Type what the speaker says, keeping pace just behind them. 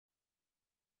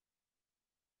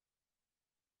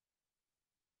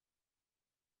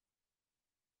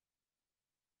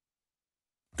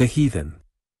The Heathen.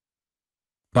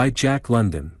 By Jack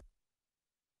London.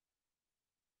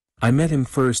 I met him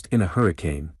first in a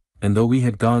hurricane, and though we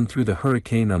had gone through the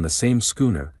hurricane on the same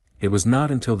schooner, it was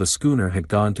not until the schooner had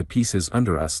gone to pieces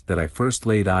under us that I first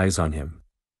laid eyes on him.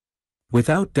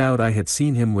 Without doubt I had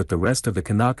seen him with the rest of the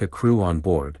Kanaka crew on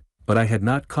board, but I had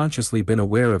not consciously been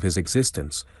aware of his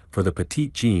existence, for the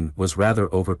Petite Jeanne was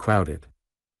rather overcrowded.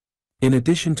 In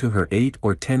addition to her 8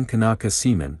 or 10 Kanaka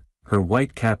seamen, her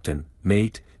white captain,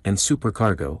 mate, and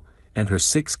supercargo, and her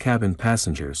 6 cabin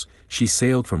passengers, she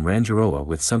sailed from Rangiroa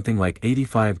with something like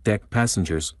 85 deck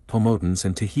passengers, Pomotans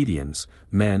and Tahitians,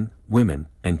 men, women,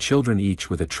 and children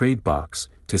each with a trade box,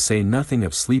 to say nothing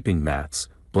of sleeping mats,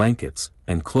 blankets,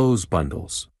 and clothes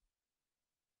bundles.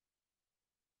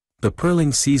 The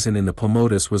pearling season in the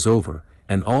Pomotas was over,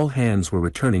 and all hands were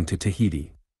returning to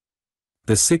Tahiti.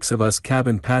 The 6 of us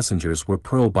cabin passengers were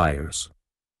pearl buyers.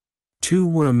 2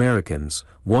 were Americans,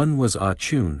 1 was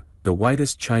Chun, the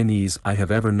whitest Chinese I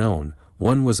have ever known,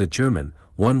 1 was a German,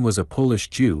 1 was a Polish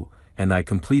Jew, and I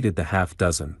completed the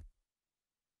half-dozen.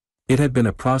 It had been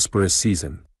a prosperous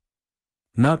season.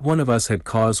 Not one of us had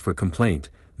cause for complaint,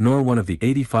 nor one of the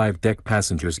 85 deck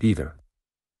passengers either.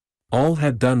 All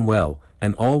had done well,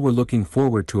 and all were looking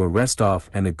forward to a rest-off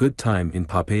and a good time in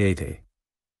Papeete.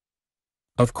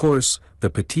 Of course,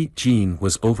 the Petite Jeanne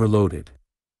was overloaded.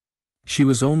 She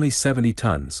was only 70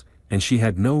 tons, and she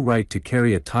had no right to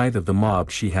carry a tithe of the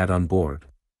mob she had on board.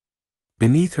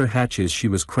 Beneath her hatches she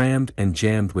was crammed and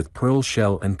jammed with pearl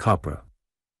shell and copra.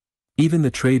 Even the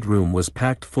trade room was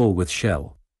packed full with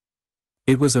shell.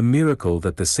 It was a miracle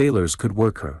that the sailors could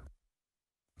work her.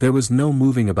 There was no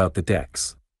moving about the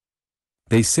decks.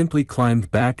 They simply climbed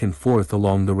back and forth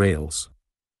along the rails.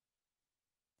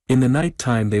 In the night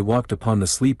time they walked upon the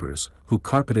sleepers, who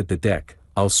carpeted the deck,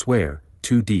 I'll swear,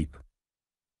 2 deep.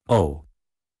 Oh!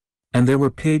 And there were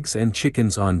pigs and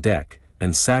chickens on deck,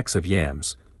 and sacks of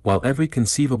yams, while every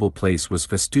conceivable place was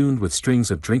festooned with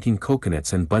strings of drinking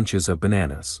coconuts and bunches of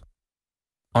bananas.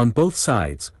 On both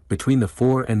sides, between the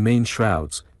fore and main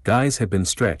shrouds, guys had been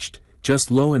stretched,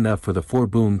 just low enough for the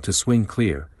foreboom to swing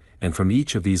clear, and from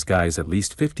each of these guys at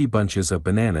least 50 bunches of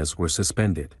bananas were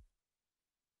suspended.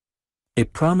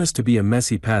 It promised to be a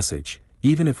messy passage,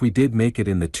 even if we did make it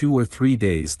in the 2 or 3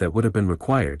 days that would have been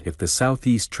required if the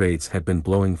southeast trades had been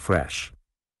blowing fresh.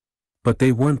 But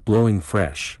they weren't blowing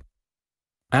fresh.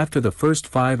 After the first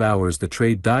 5 hours the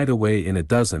trade died away in a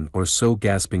dozen or so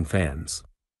gasping fans.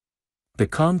 The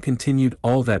calm continued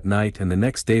all that night and the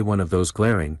next day, one of those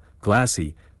glaring,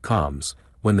 glassy, calms,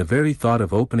 when the very thought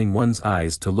of opening one's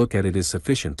eyes to look at it is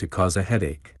sufficient to cause a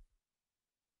headache.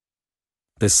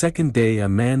 The second day a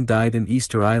man died, an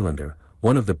Easter Islander,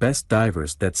 one of the best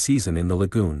divers that season in the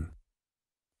lagoon.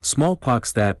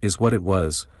 Smallpox, that is what it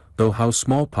was, though how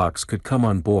smallpox could come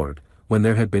on board, when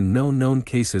there had been no known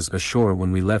cases ashore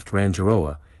when we left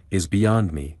Rangiroa, is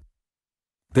beyond me.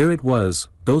 There it was,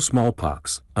 though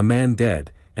smallpox, a man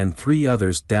dead, and 3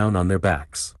 others down on their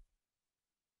backs.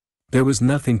 There was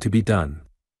nothing to be done.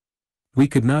 We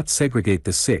could not segregate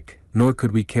the sick, nor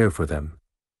could we care for them.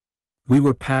 We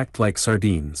were packed like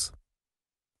sardines.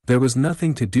 There was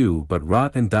nothing to do but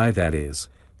rot and die, that is,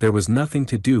 there was nothing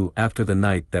to do after the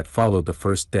night that followed the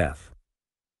first death.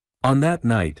 On that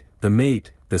night, the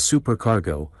mate, the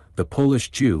supercargo, the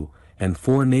Polish Jew, and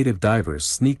 4 native divers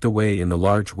sneaked away in the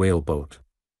large whale boat.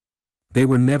 They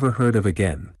were never heard of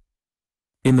again.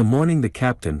 In the morning the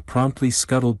captain promptly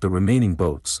scuttled the remaining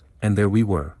boats, and there we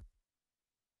were.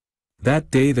 That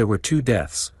day there were 2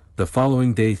 deaths, the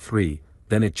following day 3,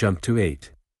 then it jumped to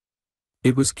 8.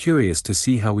 It was curious to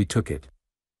see how we took it.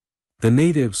 The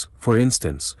natives, for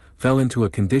instance, fell into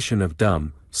a condition of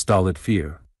dumb, stolid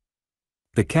fear.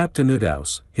 The Captain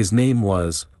Udaus, his name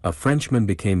was, a Frenchman,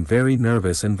 became very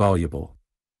nervous and voluble.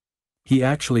 He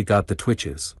actually got the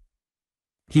twitches.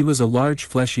 He was a large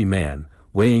fleshy man,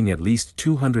 weighing at least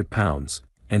 200 pounds,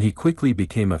 and he quickly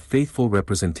became a faithful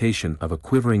representation of a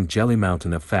quivering jelly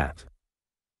mountain of fat.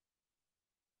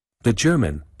 The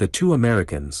German, the 2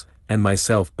 Americans, and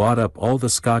myself bought up all the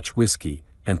Scotch whiskey,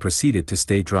 and proceeded to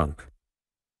stay drunk.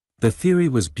 The theory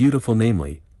was beautiful,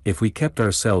 namely, if we kept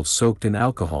ourselves soaked in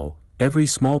alcohol, every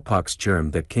smallpox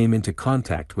germ that came into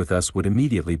contact with us would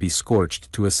immediately be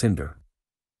scorched to a cinder.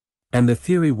 And the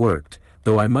theory worked,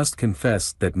 though I must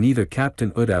confess that neither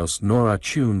Captain Udaus nor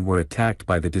Chun were attacked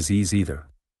by the disease either.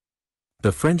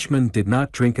 The Frenchman did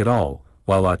not drink at all,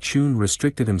 while Chun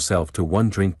restricted himself to 1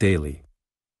 drink daily.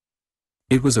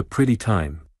 It was a pretty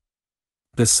time.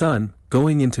 The sun,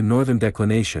 going into northern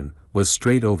declination, was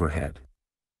straight overhead.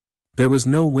 There was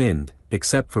no wind,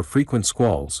 except for frequent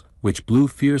squalls, which blew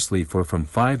fiercely for from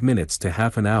 5 minutes to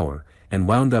half an hour, and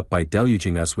wound up by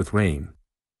deluging us with rain.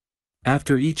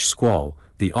 After each squall,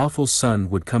 the awful sun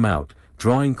would come out,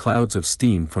 drawing clouds of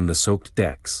steam from the soaked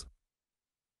decks.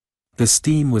 The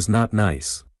steam was not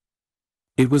nice.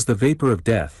 It was the vapor of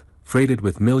death, freighted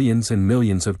with millions and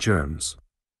millions of germs.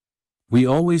 We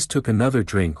always took another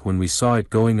drink when we saw it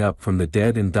going up from the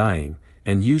dead and dying,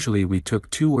 and usually we took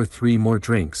 2 or 3 more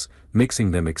drinks,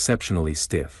 mixing them exceptionally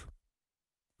stiff.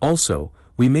 Also,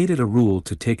 we made it a rule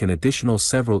to take an additional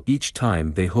several each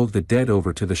time they hove the dead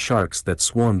over to the sharks that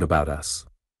swarmed about us.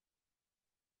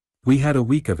 We had a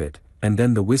week of it, and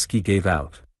then the whiskey gave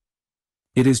out.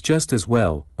 It is just as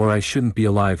well, or I shouldn't be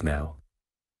alive now.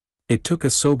 It took a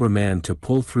sober man to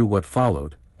pull through what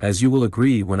followed, as you will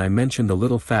agree when I mention the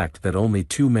little fact that only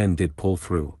 2 men did pull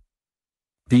through.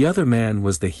 The other man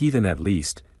was the Heathen, at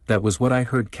least. That was what I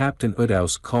heard Captain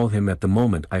Udhouse call him at the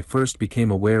moment I first became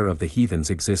aware of the Heathen's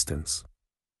existence.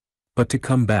 But to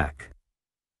come back.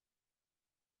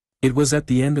 It was at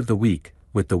the end of the week,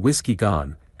 with the whiskey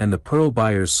gone, and the pearl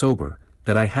buyers sober,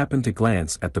 that I happened to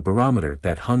glance at the barometer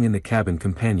that hung in the cabin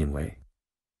companionway.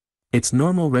 Its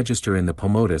normal register in the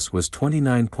Pomotis was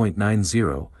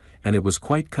 29.90, and it was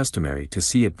quite customary to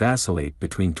see it vacillate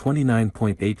between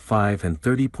 29.85 and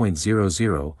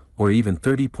 30.00, or even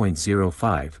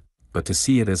 30.05, but to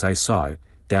see it as I saw it,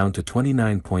 down to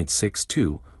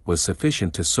 29.62, was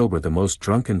sufficient to sober the most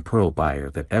drunken pearl buyer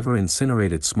that ever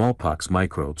incinerated smallpox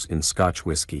microbes in Scotch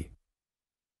whiskey.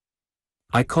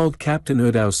 I called Captain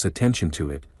Udhouse's attention to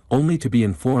it, only to be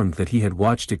informed that he had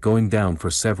watched it going down for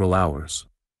several hours.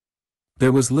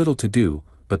 There was little to do,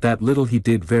 but that little he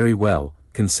did very well,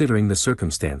 considering the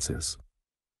circumstances.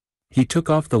 He took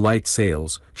off the light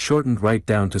sails, shortened right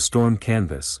down to storm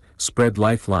canvas, spread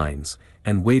life lines,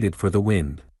 and waited for the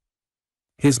wind.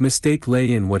 His mistake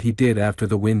lay in what he did after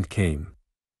the wind came.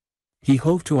 He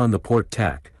hove to on the port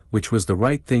tack, which was the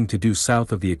right thing to do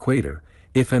south of the equator,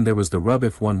 if and there was the rub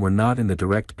if one were not in the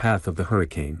direct path of the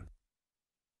hurricane.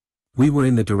 We were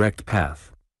in the direct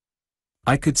path.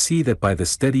 I could see that by the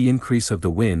steady increase of the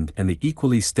wind and the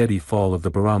equally steady fall of the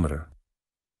barometer.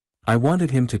 I wanted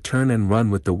him to turn and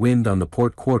run with the wind on the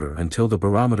port quarter until the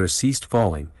barometer ceased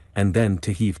falling, and then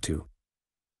to heave to.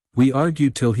 We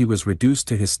argued till he was reduced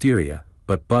to hysteria,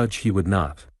 but budge he would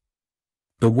not.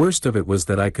 The worst of it was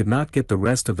that I could not get the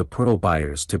rest of the pearl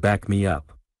buyers to back me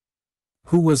up.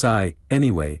 Who was I,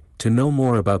 anyway, to know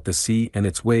more about the sea and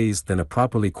its ways than a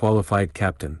properly qualified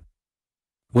captain?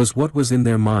 Was what was in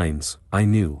their minds, I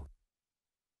knew.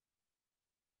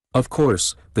 Of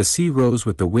course, the sea rose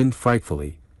with the wind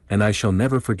frightfully, and I shall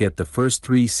never forget the first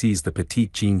 3 seas the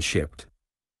Petite Jean shipped.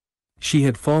 She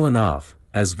had fallen off,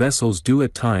 as vessels do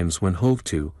at times when hove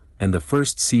to, and the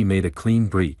first sea made a clean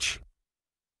breach.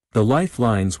 The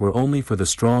lifelines were only for the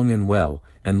strong and well,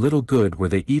 and little good were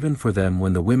they even for them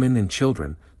when the women and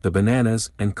children, the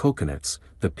bananas and coconuts,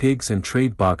 the pigs and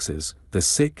trade boxes, the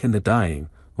sick and the dying,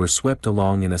 were swept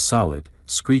along in a solid,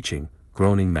 screeching,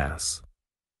 groaning mass.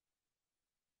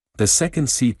 The second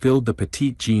sea filled the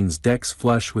Petite Jean's decks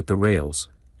flush with the rails,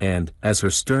 and, as her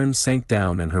stern sank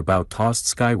down and her bow tossed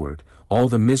skyward, all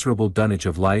the miserable dunnage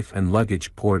of life and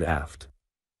luggage poured aft.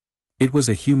 It was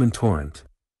a human torrent.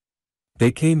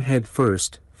 They came head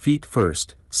first, feet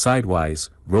first, sidewise,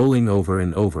 rolling over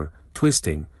and over,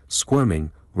 twisting,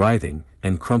 squirming, writhing,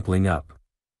 and crumpling up.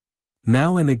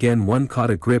 Now and again one caught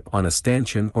a grip on a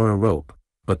stanchion or a rope,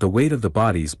 but the weight of the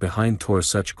bodies behind tore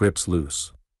such grips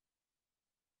loose.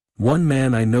 One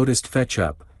man I noticed fetch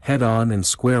up, head on and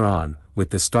square on,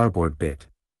 with the starboard bit.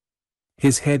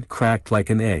 His head cracked like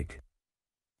an egg.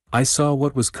 I saw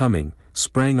what was coming,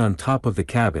 sprang on top of the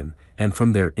cabin, and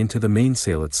from there into the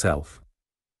mainsail itself.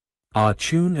 Ah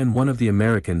Chun and one of the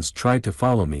Americans tried to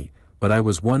follow me, but I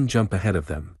was one jump ahead of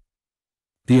them.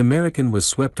 The American was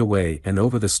swept away and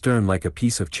over the stern like a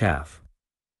piece of chaff.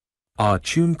 Ah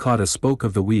Chun caught a spoke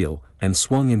of the wheel, and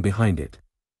swung in behind it.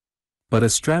 But a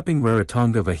strapping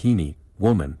Rarotonga Vahini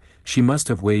woman, she must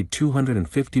have weighed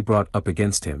 250, brought up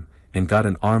against him, and got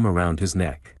an arm around his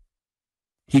neck.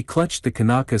 He clutched the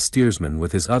Kanaka steersman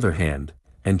with his other hand,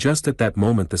 and just at that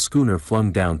moment the schooner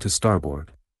flung down to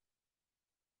starboard.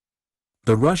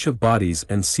 The rush of bodies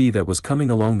and sea that was coming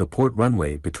along the port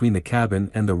runway between the cabin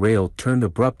and the rail turned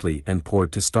abruptly and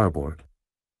poured to starboard.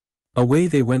 Away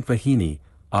they went, Vahini,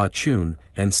 Ah Chun,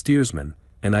 and steersman,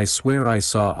 and I swear I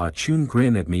saw Ah Chun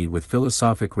grin at me with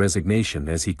philosophic resignation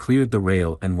as he cleared the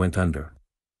rail and went under.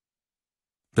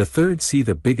 The third sea,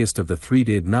 the biggest of the 3,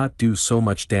 did not do so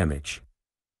much damage.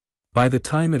 By the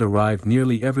time it arrived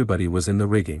nearly everybody was in the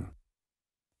rigging.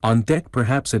 On deck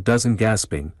perhaps a dozen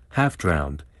gasping,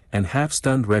 half-drowned, and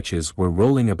half-stunned wretches were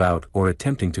rolling about or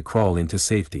attempting to crawl into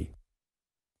safety.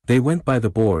 They went by the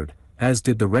board, as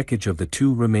did the wreckage of the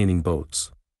 2 remaining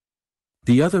boats.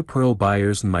 The other pearl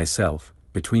buyers and myself,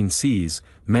 between seas,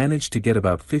 managed to get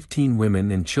about 15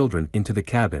 women and children into the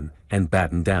cabin, and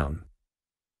batten down.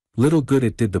 Little good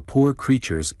it did the poor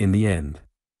creatures in the end.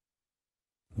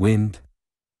 Wind.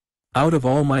 Out of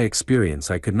all my experience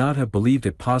I could not have believed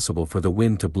it possible for the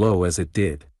wind to blow as it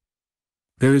did.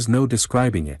 There is no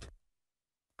describing it.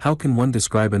 How can one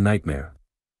describe a nightmare?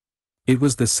 It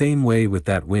was the same way with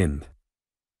that wind.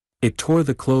 It tore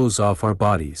the clothes off our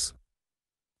bodies.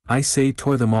 I say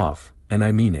tore them off, and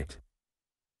I mean it.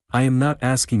 I am not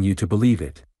asking you to believe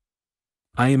it.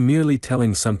 I am merely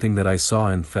telling something that I saw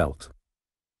and felt.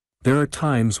 There are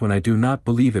times when I do not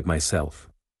believe it myself.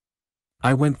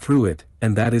 I went through it,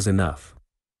 and that is enough.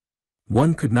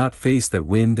 One could not face that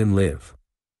wind and live.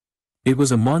 It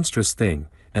was a monstrous thing,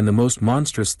 and the most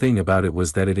monstrous thing about it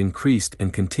was that it increased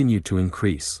and continued to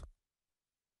increase.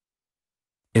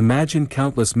 Imagine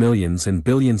countless millions and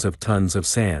billions of tons of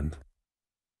sand.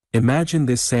 Imagine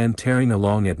this sand tearing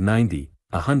along at 90,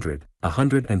 100,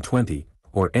 120,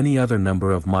 or any other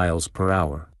number of miles per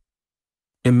hour.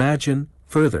 Imagine,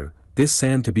 further, this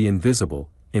sand to be invisible,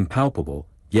 impalpable,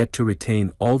 yet to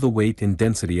retain all the weight and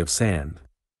density of sand.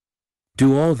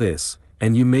 Do all this,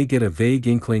 and you may get a vague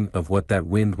inkling of what that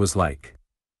wind was like.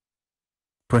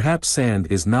 Perhaps sand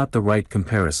is not the right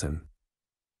comparison.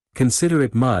 Consider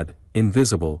it mud,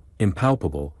 invisible,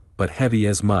 impalpable, but heavy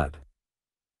as mud.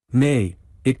 Nay,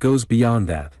 it goes beyond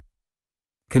that.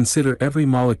 Consider every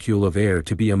molecule of air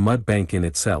to be a mud bank in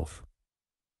itself.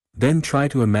 Then try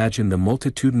to imagine the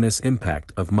multitudinous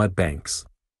impact of mud banks.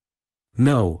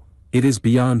 No, it is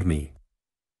beyond me.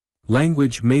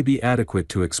 Language may be adequate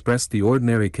to express the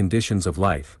ordinary conditions of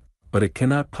life, but it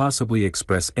cannot possibly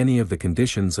express any of the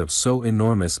conditions of so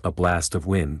enormous a blast of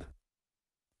wind.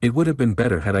 It would have been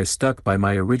better had I stuck by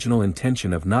my original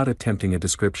intention of not attempting a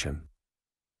description.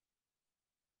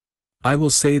 I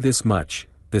will say this much: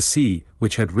 the sea,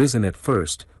 which had risen at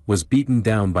first, was beaten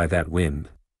down by that wind.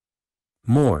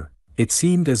 More, it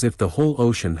seemed as if the whole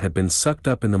ocean had been sucked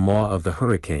up in the maw of the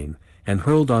hurricane, and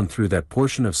hurled on through that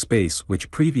portion of space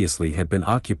which previously had been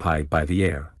occupied by the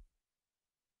air.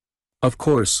 Of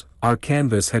course, our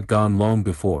canvas had gone long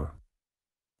before.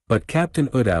 But Captain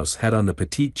Woodhouse had on the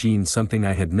Petite Jean something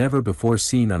I had never before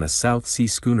seen on a South Sea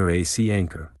schooner AC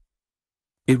anchor.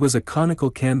 It was a conical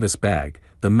canvas bag,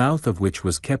 the mouth of which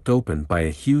was kept open by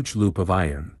a huge loop of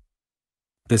iron.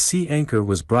 The sea anchor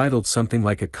was bridled something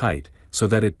like a kite, so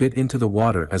that it bit into the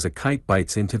water as a kite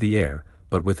bites into the air,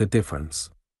 but with a difference.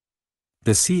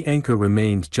 The sea anchor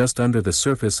remained just under the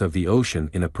surface of the ocean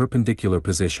in a perpendicular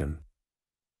position.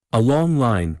 A long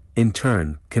line, in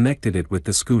turn, connected it with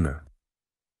the schooner.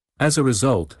 As a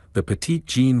result, the Petite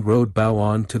Jean rode bow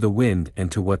on to the wind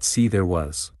and to what sea there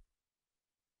was.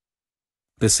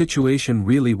 The situation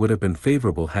really would have been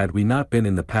favorable had we not been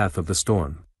in the path of the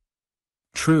storm.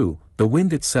 True, the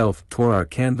wind itself tore our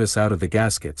canvas out of the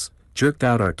gaskets, jerked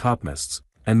out our topmasts,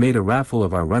 and made a raffle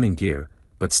of our running gear,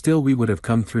 but still we would have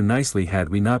come through nicely had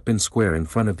we not been square in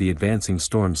front of the advancing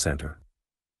storm center.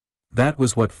 That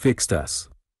was what fixed us.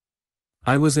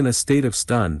 I was in a state of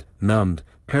stunned, numbed,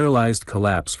 paralyzed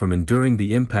collapse from enduring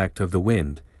the impact of the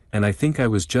wind, and I think I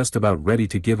was just about ready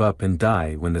to give up and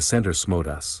die when the center smote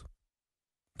us.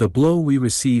 The blow we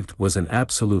received was an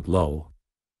absolute lull.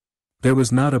 There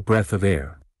was not a breath of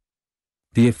air.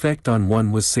 The effect on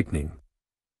one was sickening.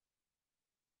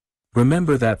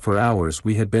 Remember that for hours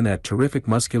we had been at terrific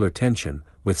muscular tension,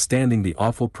 withstanding the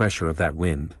awful pressure of that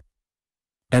wind.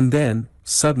 And then,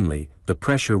 suddenly, the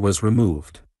pressure was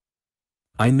removed.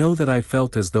 I know that I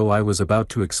felt as though I was about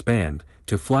to expand,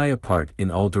 to fly apart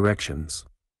in all directions.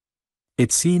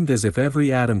 It seemed as if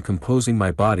every atom composing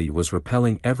my body was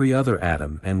repelling every other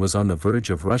atom and was on the verge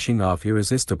of rushing off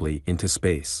irresistibly into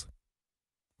space.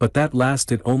 But that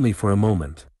lasted only for a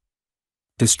moment.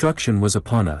 Destruction was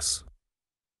upon us.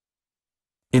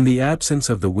 In the absence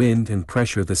of the wind and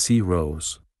pressure the sea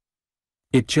rose.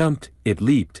 It jumped, it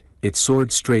leaped, it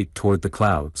soared straight toward the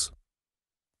clouds.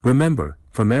 Remember,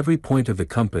 from every point of the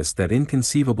compass that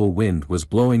inconceivable wind was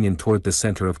blowing in toward the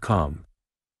center of calm.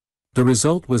 The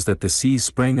result was that the seas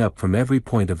sprang up from every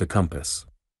point of the compass.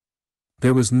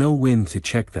 There was no wind to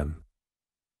check them.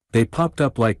 They popped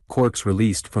up like corks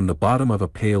released from the bottom of a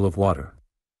pail of water.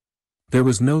 There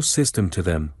was no system to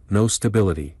them, no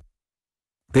stability.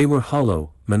 They were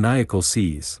hollow, maniacal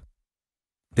seas.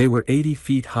 They were 80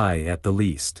 feet high at the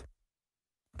least.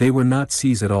 They were not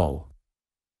seas at all.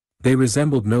 They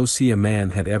resembled no sea a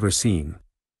man had ever seen.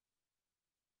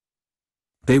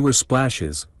 They were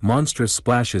splashes, monstrous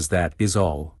splashes, that is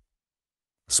all.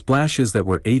 Splashes that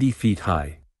were 80 feet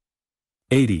high.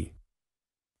 80.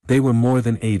 They were more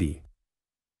than 80.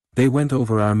 They went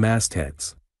over our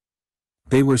mastheads.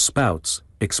 They were spouts,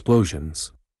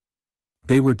 explosions.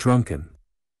 They were drunken.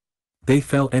 They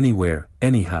fell anywhere,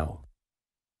 anyhow.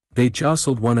 They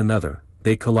jostled one another,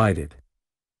 they collided.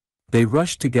 They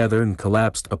rushed together and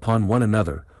collapsed upon one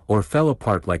another, or fell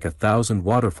apart like 1,000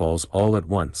 waterfalls all at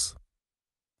once.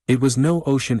 It was no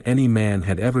ocean any man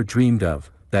had ever dreamed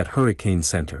of, that hurricane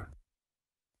center.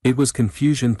 It was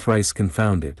confusion thrice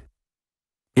confounded.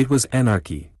 It was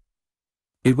anarchy.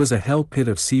 It was a hell pit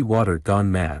of sea water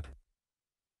gone mad.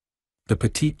 The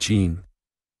Petite Jean?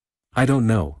 I don't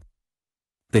know.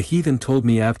 The heathen told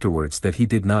me afterwards that he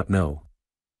did not know.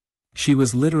 She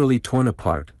was literally torn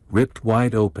apart, ripped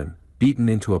wide open, beaten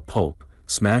into a pulp,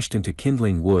 smashed into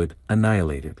kindling wood,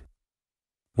 annihilated.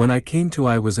 When I came to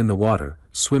I was in the water,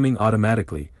 swimming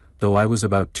automatically, though I was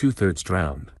about 2/3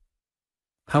 drowned.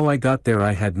 How I got there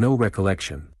I had no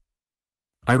recollection.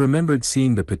 I remembered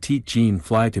seeing the Petite Jean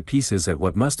fly to pieces at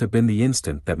what must have been the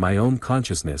instant that my own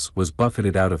consciousness was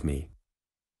buffeted out of me.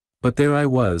 But there I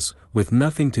was, with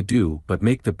nothing to do but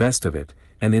make the best of it,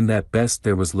 and in that best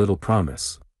there was little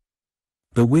promise.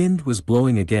 The wind was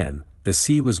blowing again, the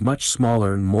sea was much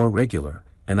smaller and more regular,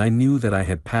 and I knew that I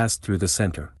had passed through the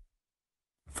center.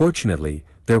 Fortunately,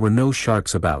 there were no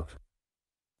sharks about.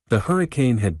 The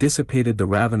hurricane had dissipated the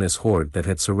ravenous horde that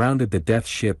had surrounded the death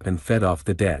ship and fed off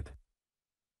the dead.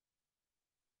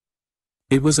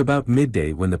 It was about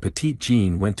midday when the Petite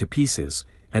Jean went to pieces,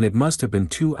 and it must have been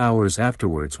 2 hours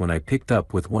afterwards when I picked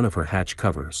up with one of her hatch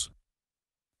covers.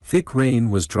 Thick rain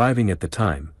was driving at the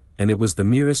time, and it was the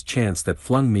merest chance that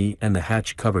flung me and the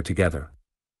hatch cover together.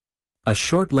 A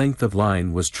short length of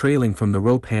line was trailing from the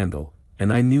rope handle,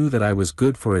 and I knew that I was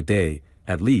good for a day,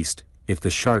 at least, if the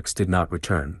sharks did not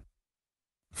return.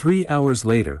 3 hours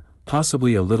later,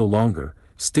 possibly a little longer,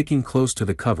 sticking close to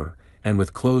the cover, and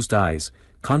with closed eyes,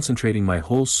 concentrating my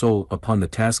whole soul upon the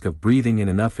task of breathing in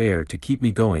enough air to keep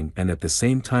me going and at the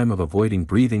same time of avoiding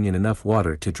breathing in enough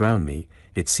water to drown me,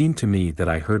 it seemed to me that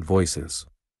I heard voices.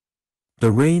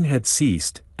 The rain had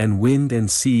ceased, and wind and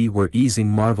sea were easing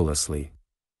marvelously.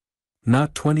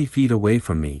 Not 20 feet away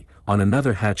from me, on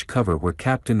another hatch cover were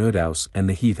Captain Udaus and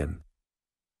the heathen.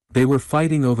 They were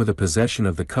fighting over the possession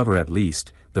of the cover at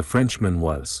least, the Frenchman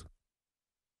was.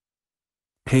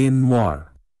 Pain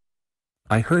noir.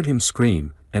 I heard him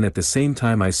scream, and at the same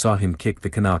time I saw him kick the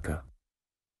Kanaka.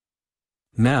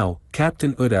 Now,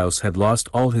 Captain Udaus had lost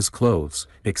all his clothes,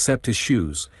 except his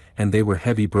shoes, and they were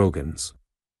heavy brogans.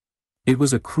 It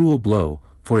was a cruel blow,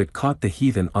 for it caught the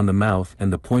heathen on the mouth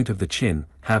and the point of the chin,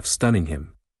 half stunning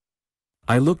him.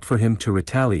 I looked for him to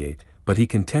retaliate, but he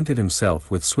contented himself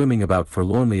with swimming about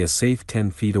forlornly a safe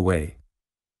 10 feet away.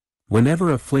 Whenever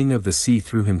a fling of the sea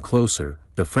threw him closer,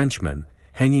 the Frenchman,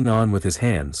 hanging on with his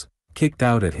hands, kicked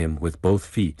out at him with both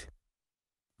feet.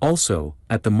 Also,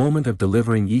 at the moment of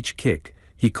delivering each kick,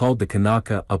 he called the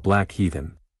Kanaka a black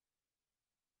heathen.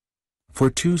 For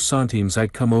 2 centimes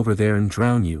I'd come over there and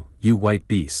drown you, you white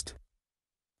beast.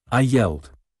 I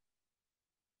yelled.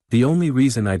 The only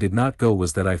reason I did not go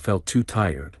was that I felt too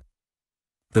tired.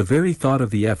 The very thought of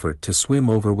the effort to swim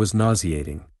over was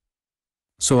nauseating.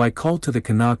 So I called to the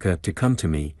Kanaka to come to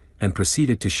me, and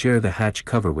proceeded to share the hatch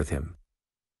cover with him.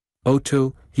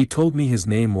 Oto, he told me his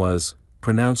name was,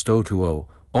 pronounced Otuo,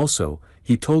 also,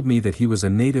 he told me that he was a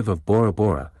native of Bora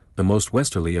Bora, the most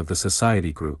westerly of the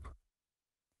society group.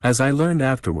 As I learned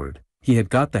afterward, he had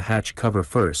got the hatch cover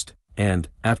first, and,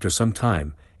 after some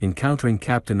time, encountering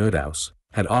Captain Udaus,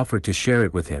 had offered to share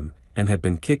it with him, and had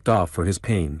been kicked off for his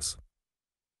pains.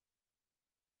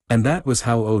 And that was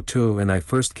how Oto and I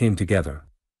first came together.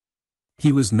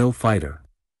 He was no fighter.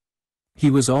 He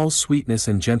was all sweetness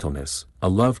and gentleness, a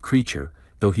love creature,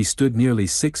 though he stood nearly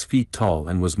 6 feet tall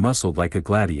and was muscled like a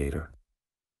gladiator.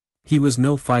 He was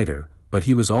no fighter, but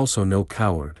he was also no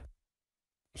coward.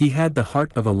 He had the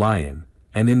heart of a lion,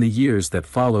 and in the years that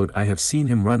followed I have seen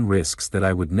him run risks that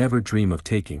I would never dream of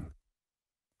taking.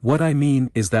 What I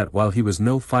mean is that while he was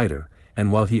no fighter,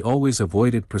 and while he always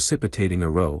avoided precipitating a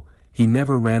row, he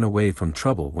never ran away from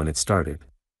trouble when it started.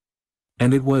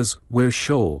 And it was, where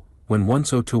shoal, when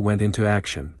once Oto went into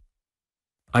action.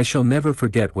 I shall never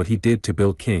forget what he did to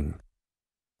Bill King.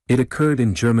 It occurred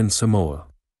in German Samoa.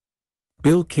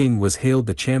 Bill King was hailed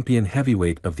the champion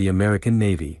heavyweight of the American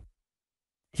Navy.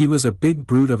 He was a big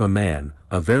brute of a man,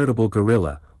 a veritable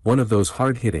gorilla, one of those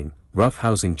hard-hitting,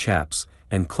 rough-housing chaps,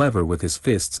 and clever with his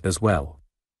fists as well.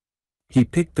 He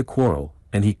picked the quarrel,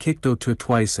 and he kicked Oto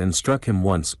twice and struck him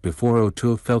once before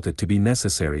Oto felt it to be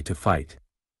necessary to fight.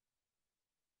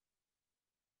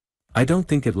 I don't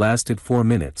think it lasted 4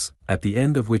 minutes, at the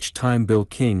end of which time Bill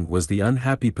King was the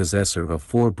unhappy possessor of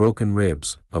 4 broken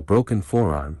ribs, a broken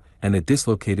forearm, and a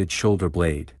dislocated shoulder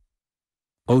blade.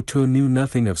 Oto knew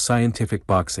nothing of scientific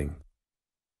boxing.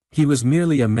 He was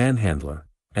merely a manhandler,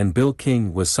 and Bill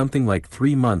King was something like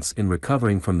 3 months in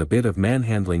recovering from the bit of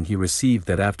manhandling he received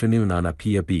that afternoon on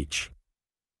Apia Beach.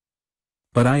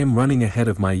 But I am running ahead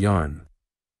of my yarn.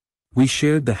 We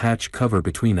shared the hatch cover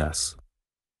between us.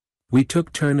 We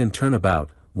took turn and turn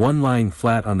about, one lying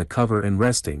flat on the cover and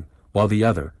resting, while the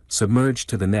other, submerged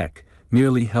to the neck,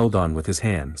 merely held on with his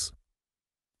hands.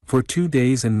 For 2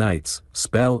 days and nights,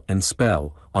 spell and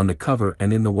spell, on the cover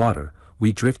and in the water,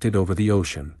 we drifted over the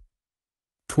ocean.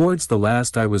 Towards the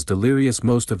last I was delirious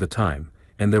most of the time,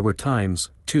 and there were times,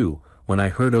 too, when I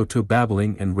heard Oto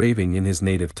babbling and raving in his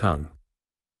native tongue.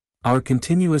 Our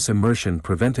continuous immersion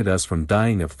prevented us from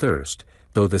dying of thirst,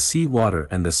 though the sea water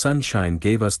and the sunshine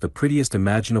gave us the prettiest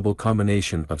imaginable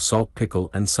combination of salt pickle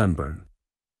and sunburn.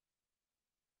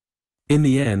 In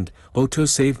the end, Oto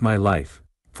saved my life,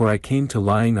 for I came to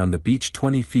lying on the beach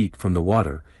 20 feet from the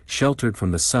water, sheltered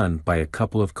from the sun by a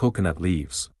couple of coconut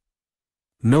leaves.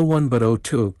 No one but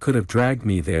Oto could have dragged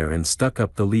me there and stuck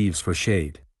up the leaves for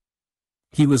shade.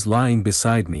 He was lying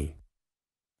beside me.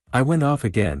 I went off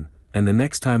again, and the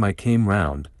next time I came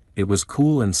round, it was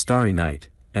cool and starry night,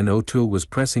 and Oto was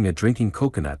pressing a drinking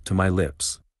coconut to my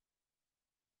lips.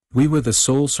 We were the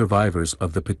sole survivors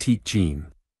of the Petite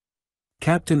Jeanne.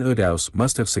 Captain Udaus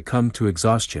must have succumbed to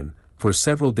exhaustion, for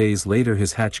several days later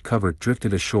his hatch cover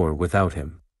drifted ashore without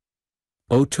him.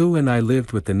 Oto and I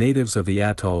lived with the natives of the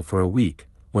atoll for a week,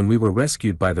 when we were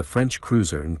rescued by the French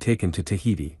cruiser and taken to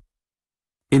Tahiti.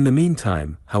 In the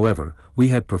meantime, however, we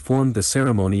had performed the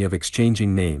ceremony of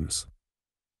exchanging names.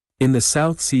 In the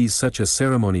South Seas such a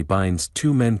ceremony binds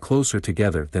 2 men closer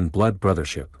together than blood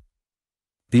brothership.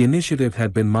 The initiative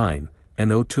had been mine,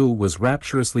 and Oto was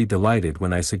rapturously delighted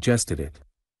when I suggested it.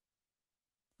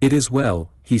 "It is well,"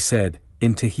 he said,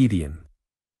 in Tahitian.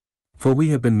 "For we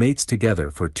have been mates together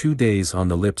for 2 days on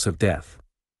the lips of death."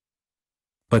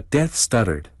 But death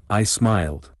stuttered. I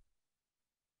smiled.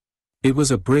 "It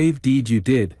was a brave deed you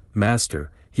did,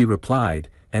 master," he replied,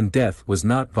 and death was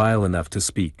not vile enough to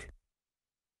speak.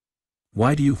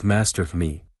 "Why do you master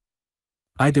me?"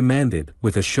 I demanded,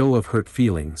 with a show of hurt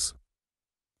feelings.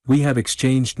 "We have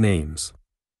exchanged names.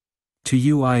 To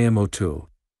you I am Oto.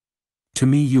 To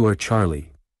me you are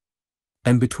Charlie.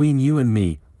 And between you and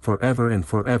me, forever and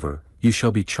forever, you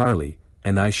shall be Charlie,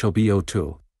 and I shall be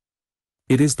Oto.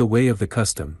 It is the way of the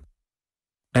custom.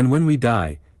 And when we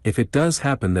die, if it does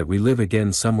happen that we live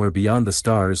again somewhere beyond the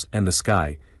stars and the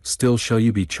sky, still shall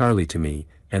you be Charlie to me,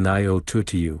 and I Oto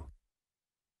to you."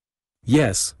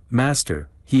 "Yes, master,"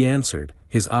 he answered,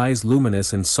 his eyes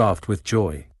luminous and soft with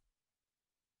joy.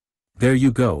 "There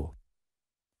you go."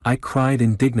 I cried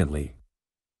indignantly.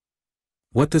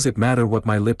 "What does it matter what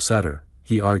my lips utter?"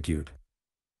 he argued.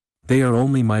 "They are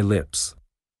only my lips.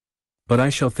 But I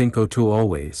shall think Oto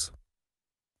always.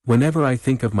 Whenever I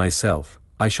think of myself,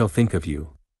 I shall think of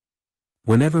you.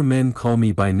 Whenever men call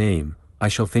me by name, I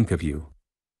shall think of you.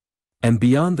 And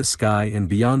beyond the sky and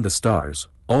beyond the stars,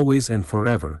 always and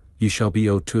forever, you shall be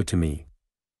Oto to me.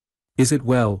 Is it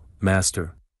well,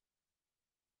 master?"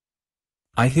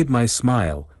 I hid my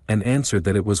smile, and answered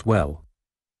that it was well.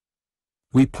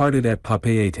 We parted at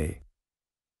Papeete.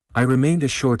 I remained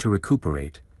ashore to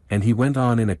recuperate, and he went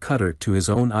on in a cutter to his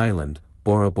own island,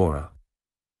 Bora Bora.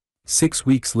 6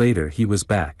 weeks later he was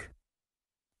back.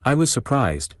 I was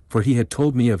surprised, for he had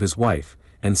told me of his wife,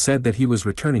 and said that he was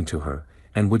returning to her,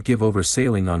 and would give over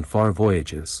sailing on far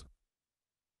voyages.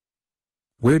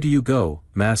 "Where do you go,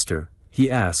 master?"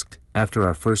 he asked, after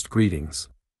our first greetings.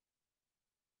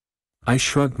 I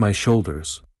shrugged my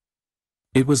shoulders.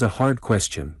 It was a hard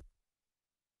question.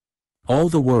 "All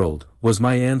the world," was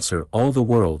my answer, "all the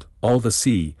world, all the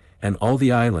sea, and all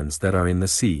the islands that are in the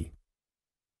sea."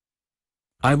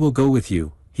 "I will go with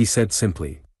you," he said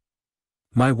simply.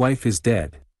 "My wife is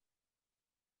dead."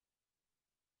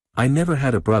 I never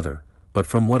had a brother, but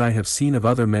from what I have seen of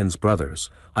other men's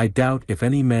brothers, I doubt if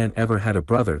any man ever had a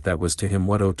brother that was to him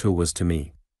what Oto was to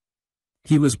me.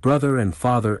 He was brother and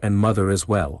father and mother as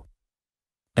well.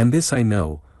 And this I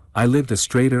know, I lived a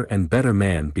straighter and better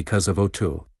man because of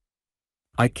Oto.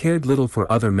 I cared little for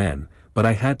other men, but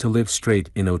I had to live straight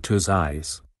in Oto's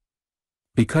eyes.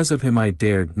 Because of him I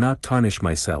dared not tarnish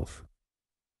myself.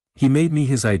 He made me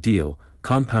his ideal,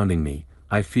 compounding me,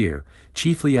 I fear,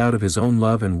 chiefly out of his own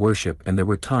love and worship, and there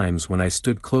were times when I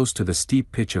stood close to the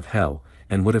steep pitch of hell,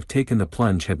 and would have taken the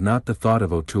plunge had not the thought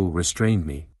of Oto restrained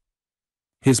me.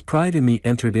 His pride in me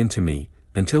entered into me,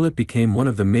 until it became one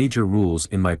of the major rules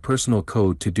in my personal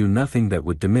code to do nothing that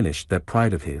would diminish that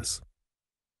pride of his.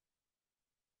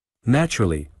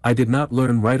 Naturally, I did not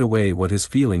learn right away what his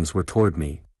feelings were toward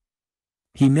me.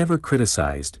 He never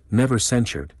criticized, never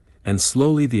censured, and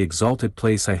slowly the exalted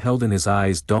place I held in his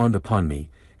eyes dawned upon me,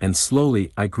 and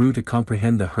slowly I grew to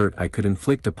comprehend the hurt I could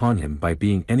inflict upon him by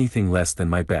being anything less than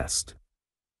my best.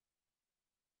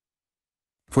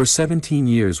 For 17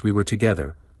 years we were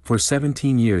together, for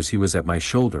 17 years he was at my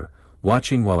shoulder,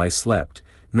 watching while I slept,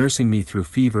 nursing me through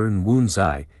fever and wounds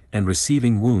and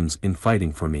receiving wounds in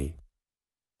fighting for me.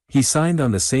 He signed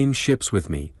on the same ships with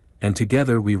me, and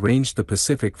together we ranged the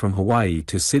Pacific from Hawaii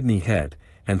to Sydney Head,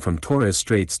 and from Torres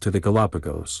Straits to the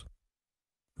Galapagos.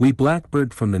 We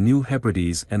blackbirded from the New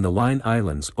Hebrides and the Line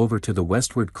Islands over to the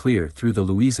westward clear through the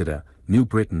Louisiada, New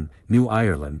Britain, New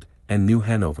Ireland, and New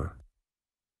Hanover.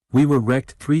 We were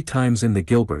wrecked 3 times in the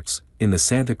Gilberts, in the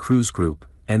Santa Cruz group,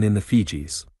 and in the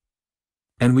Fijis.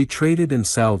 And we traded and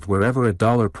salved wherever a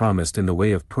dollar promised in the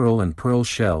way of pearl and pearl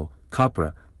shell,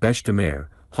 copra, bêche de mer,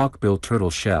 hawkbill turtle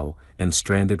shell, and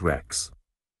stranded wrecks.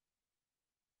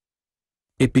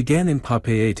 It began in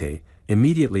Papeete,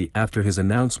 immediately after his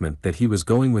announcement that he was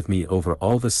going with me over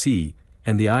all the sea,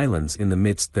 and the islands in the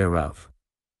midst thereof.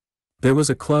 There was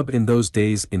a club in those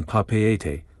days in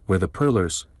Papeete, where the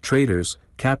pearlers, traders,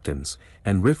 captains,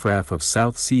 and riffraff of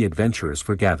South Sea adventurers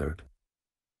forgathered.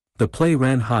 The play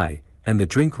ran high, and the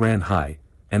drink ran high,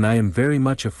 and I am very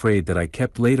much afraid that I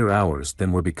kept later hours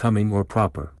than were becoming or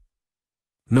proper.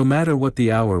 No matter what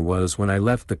the hour was when I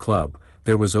left the club,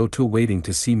 there was Otto waiting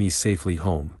to see me safely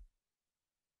home.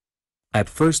 At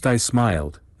first I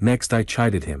smiled, next I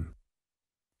chided him.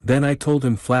 Then I told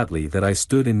him flatly that I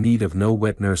stood in need of no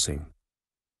wet nursing.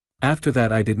 After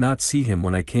that I did not see him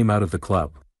when I came out of the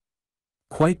club.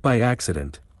 Quite by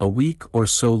accident, a week or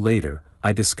so later,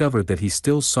 I discovered that he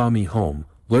still saw me home,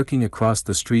 lurking across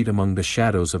the street among the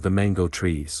shadows of the mango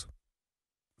trees.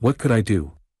 What could I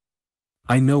do?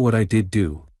 I know what I did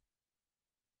do.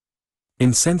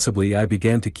 Insensibly I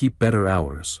began to keep better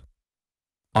hours.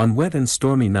 On wet and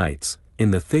stormy nights,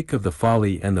 in the thick of the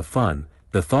folly and the fun,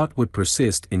 the thought would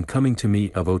persist in coming to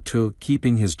me of Otto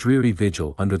keeping his dreary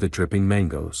vigil under the dripping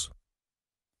mangoes.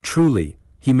 Truly,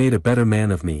 he made a better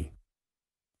man of me.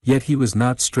 Yet he was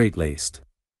not straight-laced.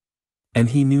 And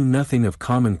he knew nothing of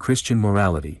common Christian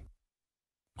morality.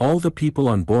 All the people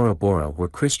on Bora Bora were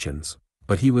Christians,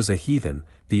 but he was a heathen,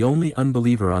 the only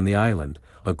unbeliever on the island,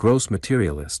 a gross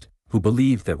materialist, who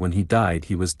believed that when he died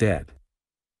he was dead.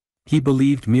 He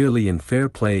believed merely in fair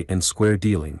play and square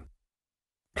dealing.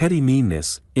 Petty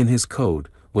meanness, in his code,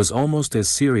 was almost as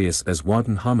serious as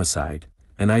wanton homicide,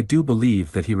 and I do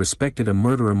believe that he respected a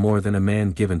murderer more than a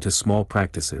man given to small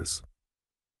practices.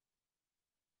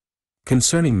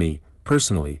 Concerning me,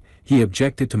 personally, he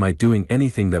objected to my doing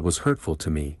anything that was hurtful to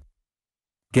me.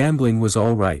 Gambling was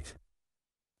all right.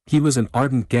 He was an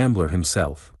ardent gambler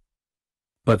himself.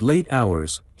 But late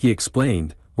hours, he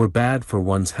explained, were bad for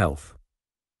one's health.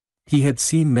 He had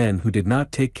seen men who did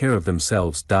not take care of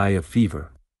themselves die of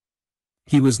fever.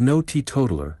 He was no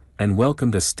teetotaler, and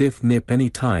welcomed a stiff nip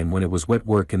any time when it was wet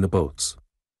work in the boats.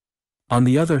 On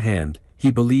the other hand,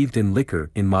 he believed in liquor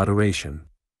in moderation.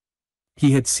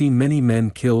 He had seen many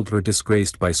men killed or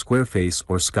disgraced by Squareface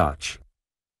or Scotch.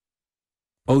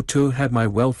 Otto had my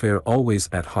welfare always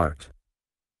at heart.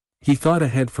 He thought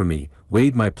ahead for me,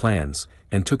 weighed my plans,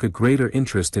 and took a greater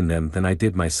interest in them than I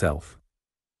did myself.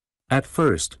 At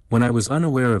first, when I was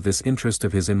unaware of this interest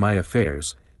of his in my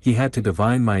affairs, he had to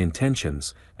divine my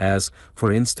intentions, as,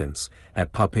 for instance,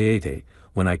 at Papeete,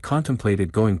 when I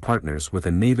contemplated going partners with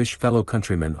a knavish fellow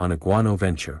countryman on a guano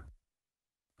venture.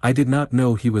 I did not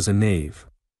know he was a knave.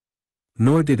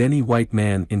 Nor did any white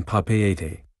man in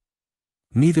Papeete.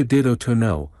 Neither did Otto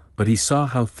know, but he saw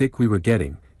how thick we were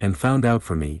getting, and found out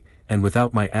for me, and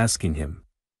without my asking him.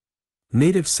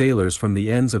 Native sailors from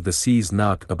the ends of the seas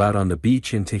knocked about on the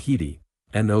beach in Tahiti,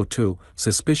 and Otto,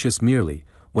 suspicious merely,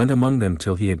 went among them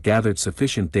till he had gathered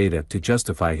sufficient data to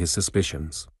justify his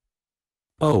suspicions.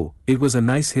 Oh, it was a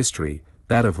nice history,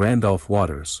 that of Randolph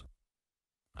Waters.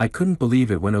 I couldn't believe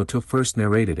it when Otto first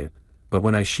narrated it, but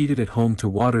when I sheeted it home to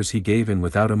Waters he gave in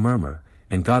without a murmur,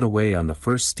 and got away on the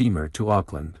first steamer to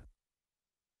Auckland.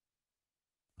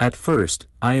 At first,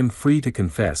 I am free to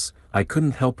confess, I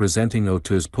couldn't help resenting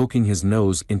Otto's poking his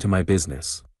nose into my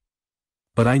business.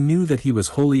 But I knew that he was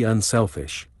wholly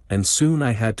unselfish, and soon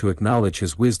I had to acknowledge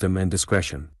his wisdom and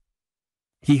discretion.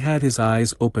 He had his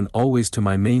eyes open always to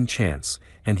my main chance,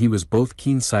 and he was both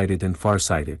keen-sighted and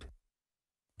far-sighted.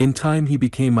 In time he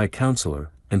became my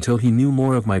counselor, until he knew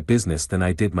more of my business than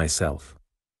I did myself.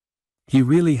 He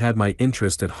really had my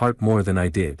interest at heart more than I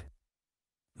did.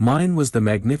 Mine was the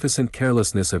magnificent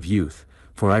carelessness of youth,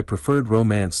 for I preferred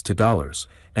romance to dollars,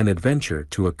 and adventure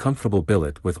to a comfortable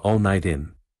billet with all-night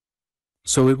inn.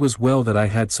 So it was well that I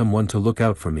had someone to look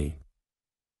out for me.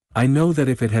 I know that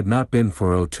if it had not been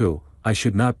for O2, I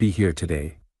should not be here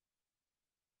today.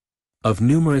 Of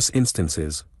numerous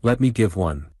instances, let me give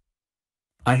one.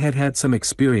 I had had some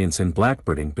experience in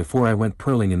blackbirding before I went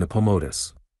pearling in the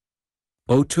Pomotis.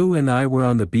 O2 and I were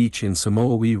on the beach in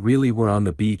Samoa. We really were on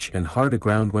the beach and hard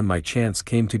aground when my chance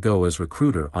came to go as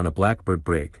recruiter on a blackbird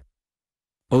brig.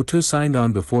 O2 signed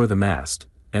on before the mast,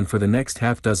 and for the next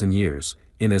half-dozen years,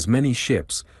 in as many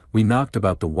ships, we knocked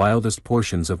about the wildest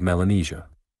portions of Melanesia.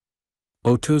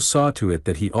 O2 saw to it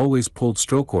that he always pulled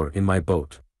stroke oar in my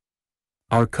boat.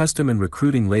 Our custom in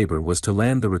recruiting labor was to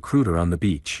land the recruiter on the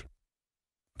beach.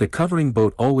 The covering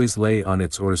boat always lay on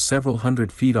its oars several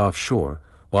hundred feet offshore,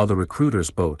 while the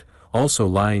recruiter's boat, also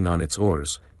lying on its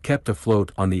oars, kept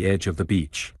afloat on the edge of the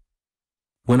beach.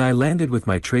 When I landed with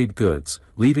my trade goods,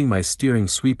 leaving my steering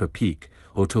sweep apeak,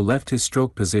 O2 left his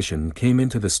stroke position and came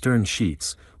into the stern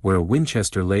sheets, where a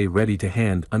Winchester lay ready to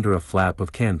hand under a flap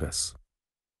of canvas.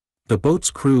 The boat's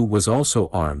crew was also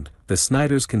armed, the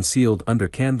Sniders concealed under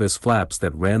canvas flaps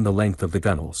that ran the length of the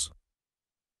gunwales.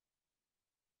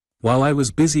 While I was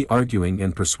busy arguing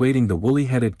and persuading the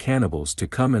woolly-headed cannibals to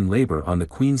come and labor on the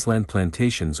Queensland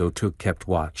plantations, O2 kept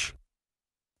watch.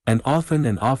 And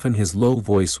often his low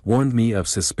voice warned me of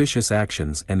suspicious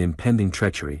actions and impending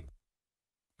treachery.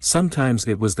 Sometimes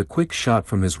it was the quick shot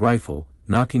from his rifle,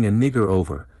 knocking a nigger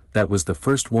over, that was the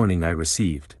first warning I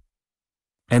received.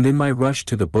 And in my rush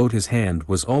to the boat his hand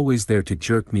was always there to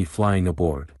jerk me flying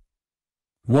aboard.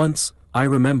 Once, I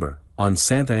remember, on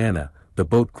Santa Ana, the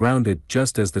boat grounded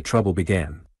just as the trouble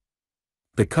began.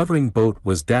 The covering boat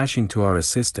was dashing to our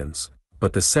assistance,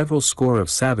 but the several score of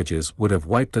savages would have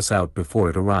wiped us out before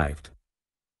it arrived.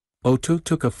 O2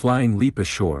 took a flying leap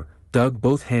ashore, dug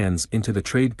both hands into the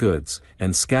trade goods,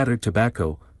 and scattered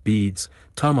tobacco, beads,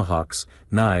 tomahawks,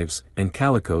 knives, and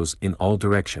calicos in all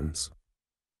directions.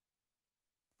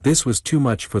 This was too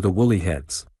much for the woolly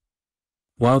heads.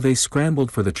 While they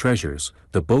scrambled for the treasures,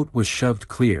 the boat was shoved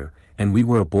clear, and we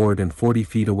were aboard and 40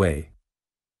 feet away.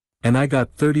 And I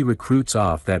got 30 recruits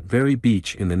off that very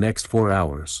beach in the next 4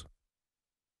 hours.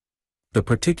 The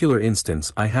particular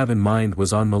instance I have in mind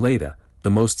was on Malaita, the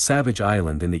most savage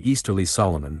island in the easterly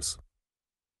Solomons.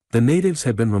 The natives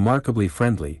had been remarkably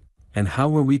friendly, and how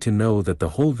were we to know that the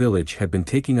whole village had been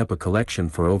taking up a collection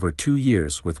for over 2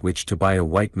 years with which to buy a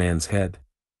white man's head?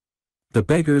 The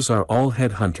beggars are all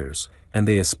head hunters, and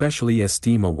they especially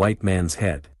esteem a white man's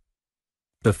head.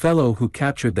 The fellow who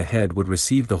captured the head would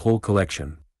receive the whole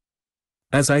collection.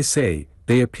 As I say,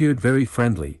 they appeared very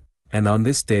friendly, and on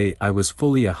this day I was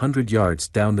fully 100 yards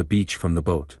down the beach from the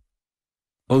boat.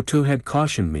 O2 had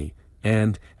cautioned me,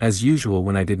 and, as usual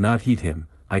when I did not heed him,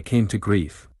 I came to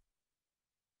grief.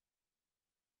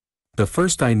 The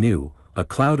first I knew, a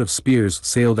cloud of spears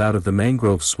sailed out of the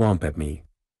mangrove swamp at me.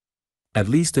 At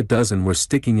least a dozen were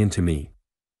sticking into me.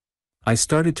 I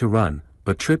started to run,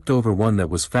 but tripped over one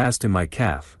that was fast in my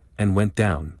calf, and went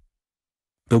down.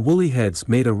 The woolly heads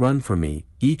made a run for me,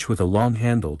 each with a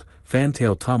long-handled,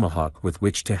 fantail tomahawk with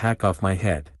which to hack off my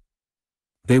head.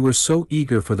 They were so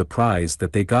eager for the prize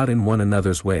that they got in one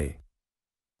another's way.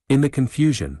 In the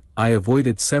confusion, I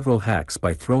avoided several hacks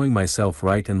by throwing myself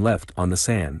right and left on the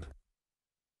sand.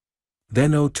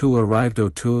 Then O2 arrived,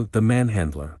 O2 the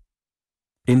manhandler.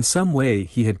 In some way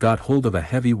he had got hold of a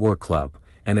heavy war club,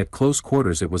 and at close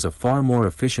quarters it was a far more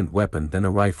efficient weapon than a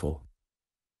rifle.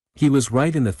 He was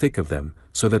right in the thick of them,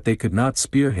 so that they could not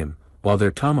spear him, while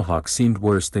their tomahawks seemed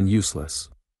worse than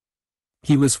useless.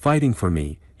 He was fighting for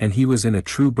me, and he was in a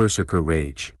true berserker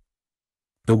rage.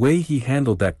 The way he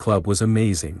handled that club was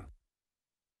amazing.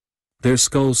 Their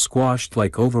skulls squashed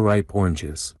like overripe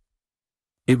oranges.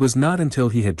 It was not until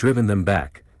he had driven them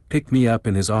back, picked me up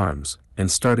in his arms,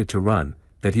 and started to run,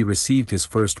 that he received his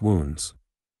first wounds.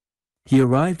 He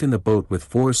arrived in the boat with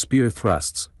 4 spear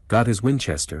thrusts, got his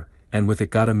Winchester, and with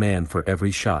it got a man for every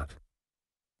shot.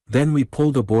 Then we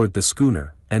pulled aboard the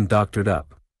schooner, and doctored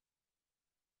up.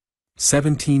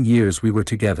 17 years we were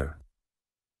together.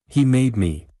 He made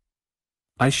me.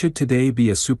 I should today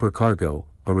be a supercargo,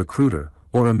 a recruiter,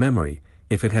 or a memory,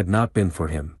 if it had not been for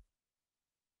him.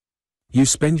 You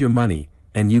spend your money,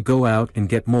 and you go out and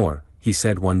get more, he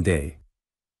said one day.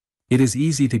 It is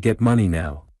easy to get money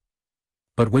now.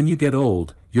 But when you get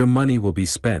old, your money will be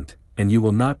spent, and you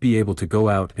will not be able to go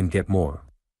out and get more.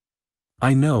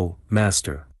 I know,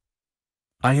 master.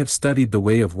 I have studied the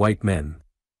way of white men.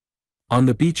 On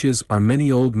the beaches are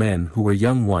many old men who were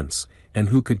young once, and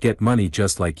who could get money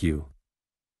just like you.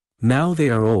 Now they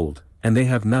are old, and they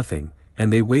have nothing,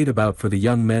 and they wait about for the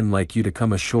young men like you to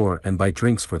come ashore and buy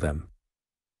drinks for them.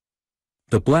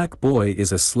 The black boy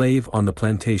is a slave on the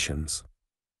plantations.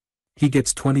 He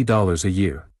gets $20 a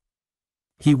year.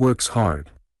 He works hard.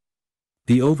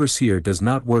 The overseer does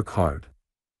not work hard.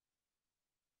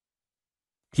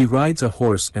 He rides a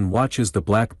horse and watches the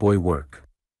black boy work.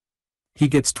 He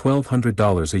gets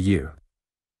 $1,200 a year.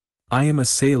 I am a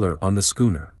sailor on the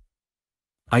schooner.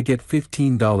 I get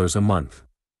 $15 a month.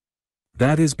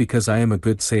 That is because I am a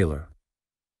good sailor.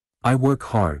 I work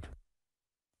hard.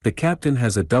 The captain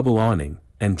has a double awning,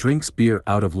 and drinks beer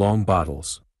out of long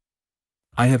bottles.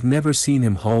 I have never seen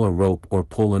him haul a rope or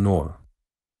pull an oar.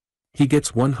 He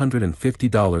gets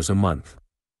 $150 a month.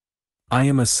 I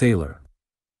am a sailor.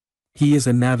 He is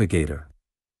a navigator.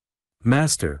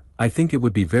 Master, I think it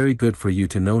would be very good for you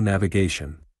to know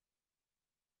navigation.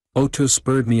 Otto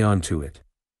spurred me on to it.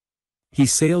 He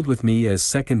sailed with me as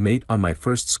second mate on my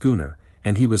first schooner,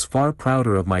 and he was far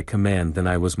prouder of my command than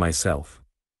I was myself.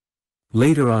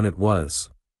 Later on it was.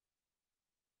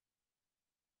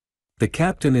 The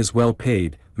captain is well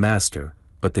paid, master,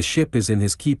 but the ship is in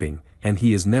his keeping, and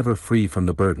he is never free from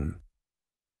the burden.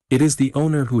 It is the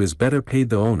owner who is better paid,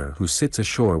 the owner who sits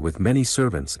ashore with many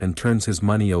servants and turns his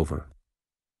money over.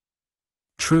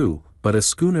 True, but a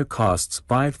schooner costs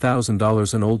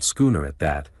 $5,000, an old schooner at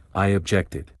that, I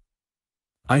objected.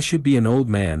 I should be an old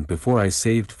man before I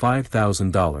saved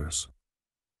 $5,000.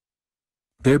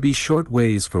 There be short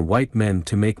ways for white men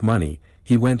to make money,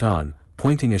 he went on,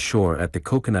 pointing ashore at the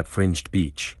coconut-fringed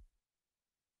beach.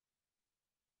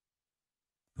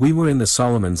 We were in the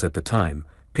Solomons at the time,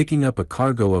 picking up a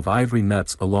cargo of ivory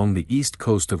nuts along the east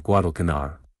coast of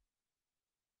Guadalcanar.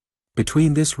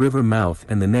 Between this river mouth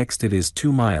and the next it is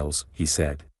 2 miles, he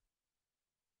said.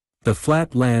 The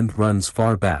flat land runs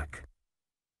far back.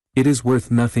 It is worth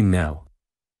nothing now.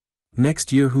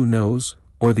 Next year who knows,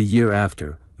 or the year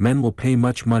after, men will pay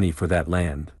much money for that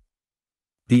land.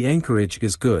 The anchorage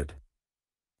is good.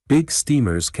 Big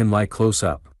steamers can lie close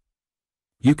up.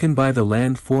 You can buy the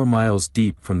land 4 miles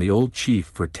deep from the old chief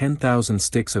for 10,000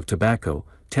 sticks of tobacco,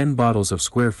 10 bottles of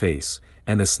square face,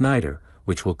 and a Snyder,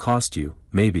 which will cost you,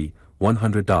 maybe,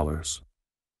 $100.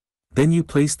 Then you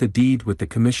place the deed with the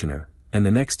commissioner, and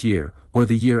the next year, or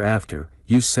the year after,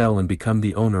 you sell and become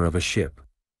the owner of a ship.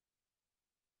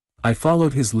 I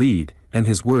followed his lead, and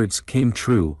his words came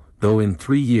true, though in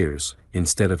 3 years,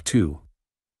 instead of 2.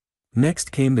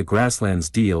 Next came the grasslands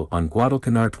deal on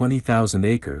Guadalcanar, 20,000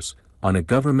 acres, on a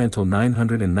governmental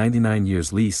 999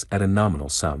 years lease at a nominal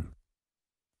sum.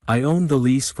 I owned the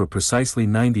lease for precisely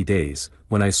 90 days,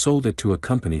 when I sold it to a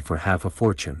company for half a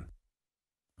fortune.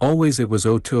 Always it was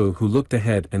Otto who looked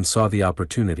ahead and saw the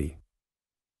opportunity.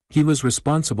 He was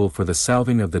responsible for the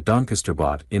salving of the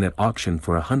Doncasterbot in at auction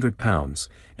for £100,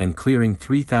 and clearing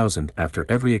 3,000 after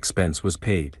every expense was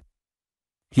paid.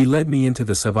 He led me into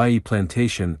the Savaii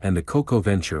plantation and the cocoa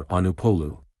venture on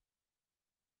Upolu.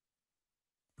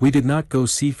 We did not go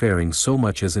seafaring so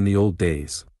much as in the old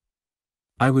days.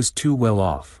 I was too well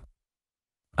off.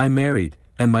 I married,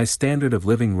 and my standard of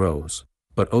living rose,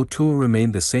 but Otto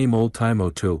remained the same old-time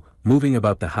Otto, moving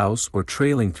about the house or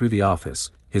trailing through the office,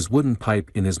 his wooden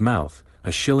pipe in his mouth,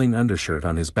 a shilling undershirt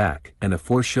on his back and a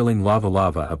 4-shilling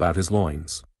lava about his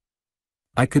loins.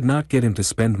 I could not get him to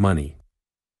spend money.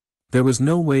 There was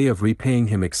no way of repaying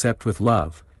him except with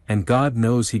love, and God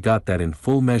knows he got that in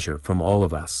full measure from all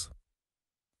of us.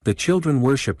 The children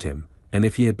worshipped him, and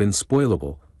if he had been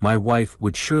spoilable, my wife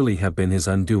would surely have been his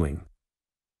undoing.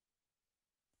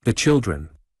 The children.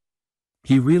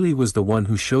 He really was the one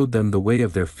who showed them the way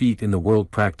of their feet in the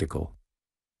world practical.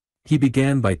 He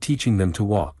began by teaching them to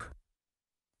walk.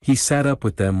 He sat up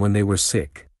with them when they were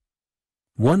sick.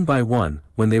 One by one,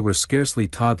 when they were scarcely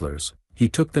toddlers, he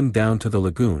took them down to the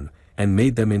lagoon, and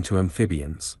made them into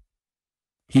amphibians.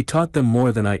 He taught them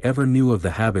more than I ever knew of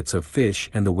the habits of fish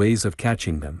and the ways of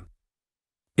catching them.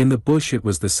 In the bush it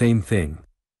was the same thing.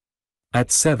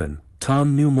 At 7,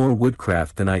 Tom knew more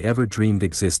woodcraft than I ever dreamed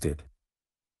existed.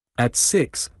 At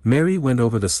 6, Mary went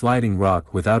over the sliding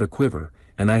rock without a quiver,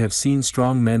 and I have seen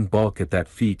strong men balk at that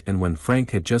feat, and when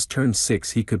Frank had just turned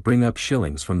 6 he could bring up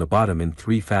shillings from the bottom in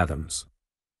 3 fathoms.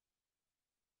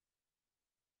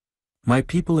 My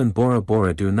people in Bora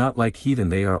Bora do not like heathen,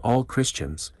 they are all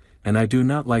Christians, and I do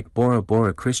not like Bora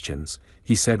Bora Christians,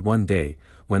 he said one day,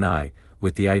 when I,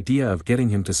 with the idea of getting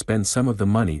him to spend some of the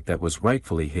money that was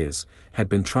rightfully his, had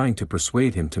been trying to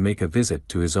persuade him to make a visit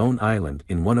to his own island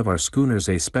in one of our schooners,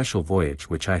 a special voyage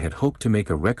which I had hoped to make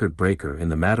a record breaker in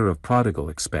the matter of prodigal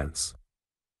expense.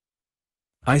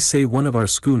 I say one of our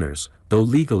schooners, though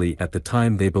legally at the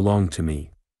time they belonged to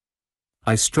me.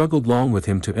 I struggled long with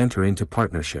him to enter into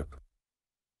partnership.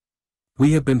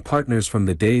 We have been partners from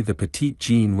the day the Petite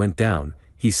Jean went down,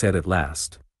 he said at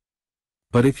last.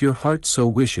 But if your heart so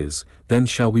wishes, then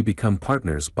shall we become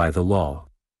partners by the law.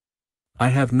 I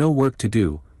have no work to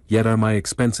do, yet are my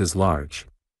expenses large.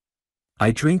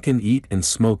 I drink and eat and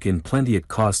smoke in plenty, it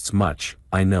costs much,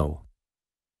 I know.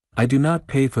 I do not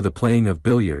pay for the playing of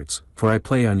billiards, for I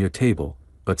play on your table,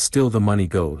 but still the money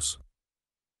goes.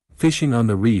 Fishing on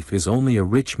the reef is only a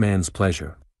rich man's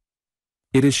pleasure.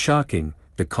 It is shocking,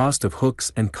 the cost of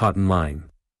hooks and cotton line.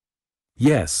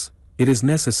 Yes, it is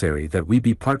necessary that we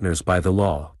be partners by the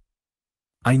law.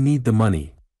 I need the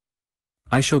money.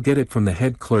 I shall get it from the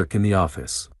head clerk in the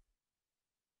office.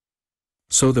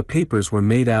 So the papers were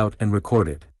made out and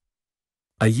recorded.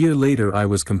 A year later I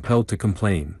was compelled to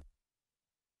complain.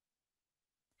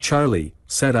 Charlie,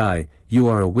 said I, you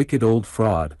are a wicked old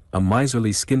fraud, a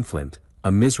miserly skinflint,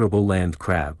 a miserable land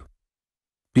crab.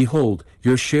 Behold,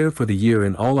 your share for the year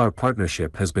in all our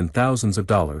partnership has been thousands of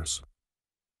dollars.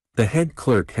 The head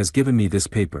clerk has given me this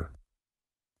paper.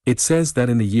 It says that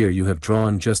in the year you have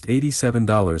drawn just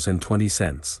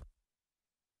 $87.20.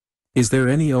 Is there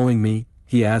any owing me?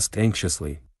 He asked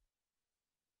anxiously.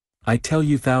 I tell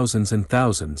you thousands and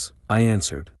thousands, I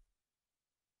answered.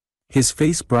 His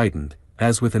face brightened,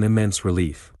 as with an immense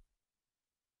relief.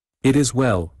 It is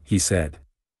well, he said.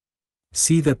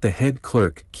 See that the head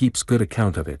clerk keeps good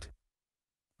account of it.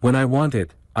 When I want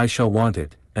it, I shall want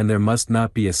it, and there must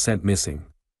not be a cent missing.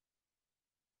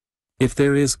 If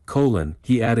there is,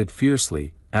 he added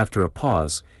fiercely, after a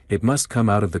pause, it must come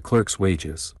out of the clerk's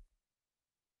wages.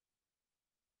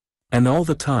 And all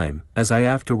the time, as I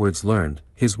afterwards learned,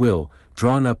 his will,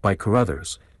 drawn up by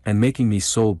Carruthers, and making me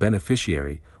sole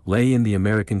beneficiary, lay in the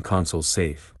American consul's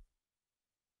safe.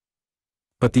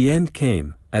 But the end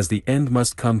came, as the end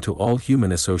must come to all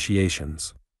human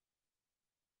associations.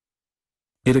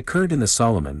 It occurred in the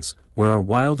Solomons, where our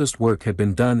wildest work had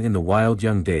been done in the wild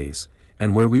young days,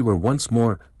 and where we were once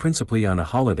more, principally on a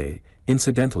holiday,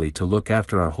 incidentally to look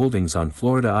after our holdings on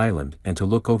Florida Island and to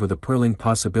look over the pearling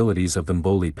possibilities of the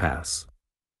Mboli Pass.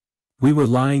 We were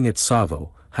lying at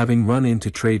Savo, having run in to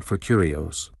trade for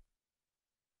curios.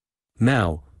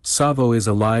 Now, Savo is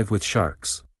alive with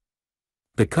sharks.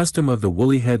 The custom of the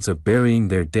woolly heads of burying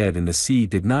their dead in the sea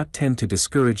did not tend to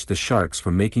discourage the sharks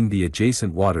from making the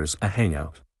adjacent waters a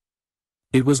hangout.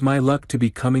 It was my luck to be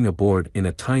coming aboard in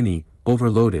a tiny,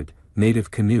 overloaded,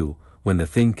 native canoe, when the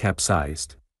thing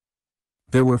capsized.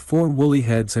 There were 4 woolly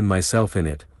heads and myself in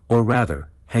it, or rather,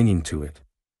 hanging to it.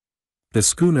 The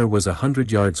schooner was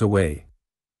 100 yards away.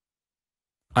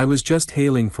 I was just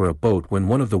hailing for a boat when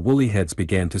one of the woolly heads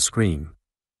began to scream.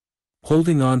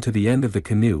 Holding on to the end of the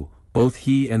canoe, both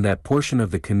he and that portion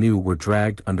of the canoe were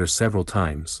dragged under several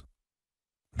times.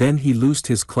 Then he loosed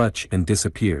his clutch and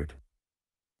disappeared.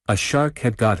 A shark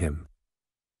had got him.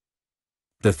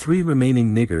 The 3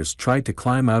 remaining niggers tried to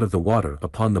climb out of the water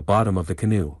upon the bottom of the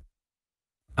canoe.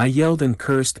 I yelled and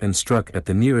cursed and struck at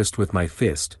the nearest with my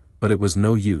fist, but it was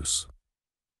no use.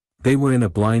 They were in a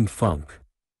blind funk.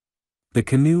 The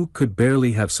canoe could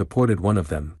barely have supported one of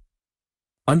them.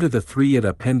 Under the 3 it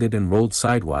upended and rolled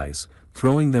sidewise,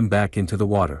 throwing them back into the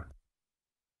water.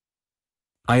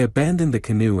 I abandoned the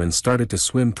canoe and started to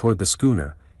swim toward the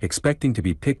schooner, expecting to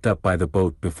be picked up by the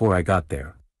boat before I got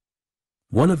there.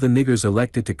 One of the niggers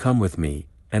elected to come with me,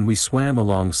 and we swam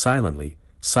along silently,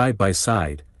 side by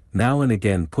side, now and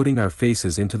again putting our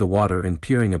faces into the water and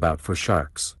peering about for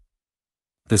sharks.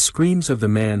 The screams of the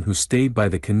man who stayed by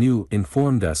the canoe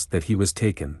informed us that he was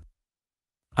taken.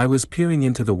 I was peering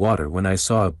into the water when I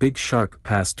saw a big shark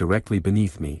pass directly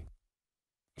beneath me.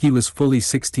 He was fully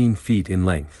 16 feet in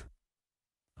length.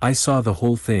 I saw the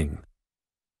whole thing.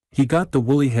 He got the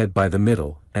woolly head by the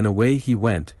middle, and away he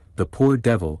went, the poor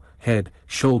devil, head,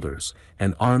 shoulders,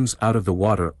 and arms out of the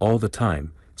water all the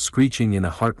time, screeching in a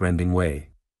heartrending way.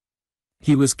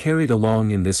 He was carried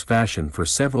along in this fashion for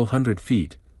several hundred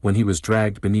feet, when he was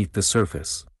dragged beneath the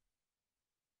surface.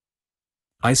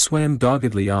 I swam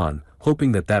doggedly on,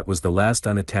 hoping that that was the last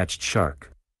unattached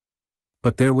shark.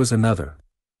 But there was another.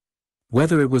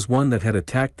 Whether it was one that had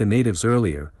attacked the natives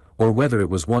earlier, or whether it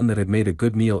was one that had made a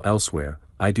good meal elsewhere,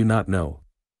 I do not know.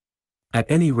 At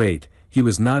any rate, he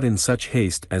was not in such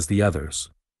haste as the others.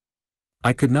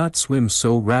 I could not swim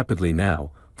so rapidly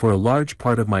now, for a large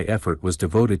part of my effort was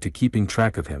devoted to keeping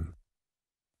track of him.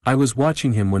 I was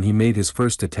watching him when he made his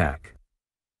first attack.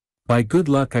 By good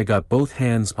luck I got both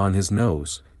hands on his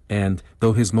nose, and,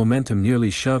 though his momentum nearly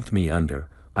shoved me under,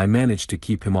 I managed to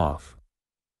keep him off.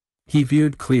 He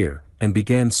veered clear, and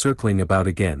began circling about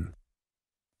again.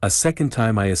 A second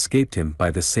time I escaped him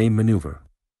by the same maneuver.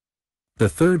 The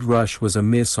third rush was a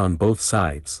miss on both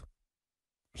sides.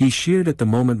 He sheared at the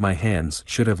moment my hands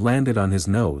should have landed on his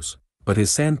nose, but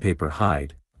his sandpaper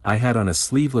hide, I had on a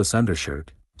sleeveless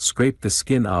undershirt, scraped the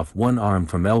skin off one arm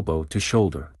from elbow to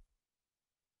shoulder.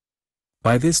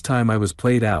 By this time I was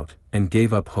played out, and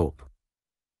gave up hope.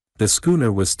 The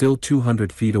schooner was still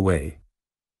 200 feet away.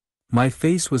 My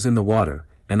face was in the water,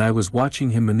 and I was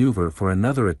watching him maneuver for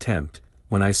another attempt,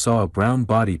 when I saw a brown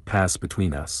body pass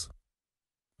between us.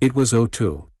 It was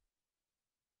Otoo.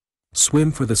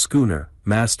 "Swim for the schooner,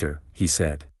 master," he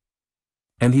said.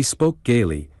 And he spoke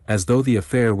gaily, as though the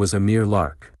affair was a mere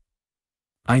lark.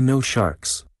 "I know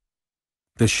sharks.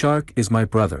 The shark is my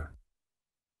brother."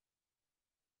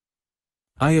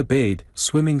 I obeyed,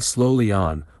 swimming slowly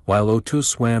on, while Otoo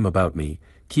swam about me,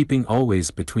 keeping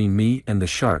always between me and the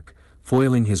shark,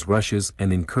 foiling his rushes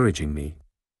and encouraging me.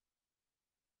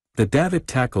 "The davit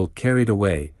tackle carried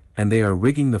away, and they are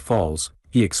rigging the falls,"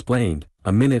 he explained,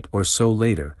 a minute or so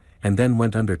later, and then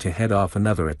went under to head off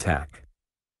another attack.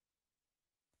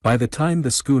 By the time the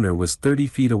schooner was 30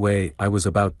 feet away I was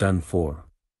about done for.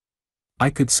 I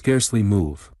could scarcely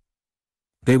move.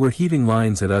 They were heaving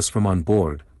lines at us from on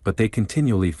board, but they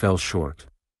continually fell short.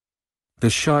 The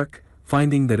shark,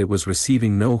 finding that it was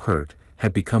receiving no hurt,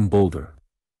 had become bolder.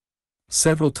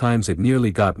 Several times it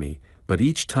nearly got me, but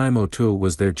each time Otoo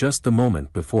was there just the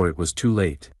moment before it was too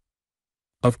late.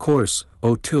 Of course,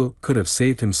 Otoo could have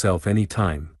saved himself any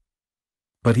time.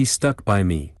 But he stuck by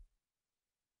me.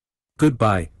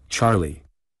 "Goodbye, Charlie.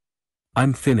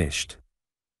 I'm finished."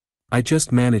 I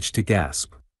just managed to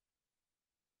gasp.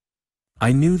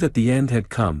 I knew that the end had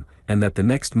come, and that the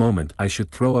next moment I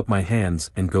should throw up my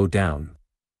hands and go down.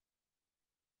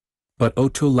 But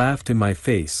Otoo laughed in my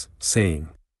face, saying,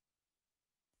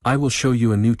 "I will show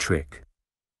you a new trick.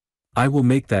 I will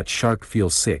make that shark feel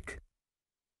sick."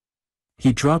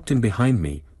 He dropped in behind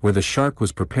me, where the shark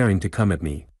was preparing to come at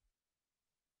me.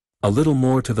 A little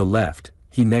more to the left,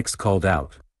 he next called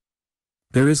out.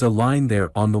 "There is a line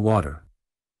there on the water.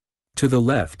 To the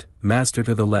left, master,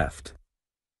 to the left."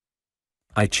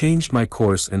 I changed my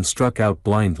course and struck out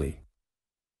blindly.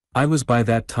 I was by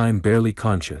that time barely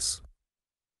conscious.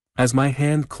 As my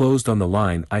hand closed on the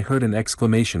line I heard an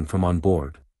exclamation from on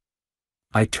board.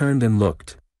 I turned and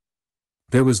looked.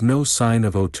 There was no sign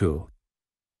of Otoo.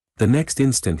 The next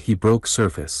instant he broke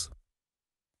surface.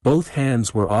 Both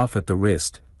hands were off at the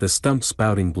wrist, the stump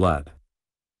spouting blood.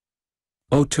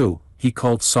 "Otoo," he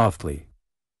called softly.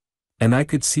 And I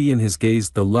could see in his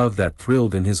gaze the love that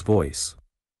thrilled in his voice.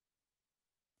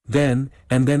 Then,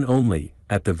 and then only,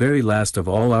 at the very last of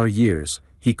all our years,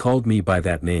 he called me by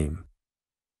that name.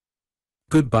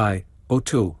 "Goodbye,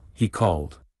 Otoo," he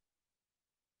called.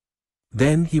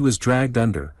 Then he was dragged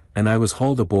under, and I was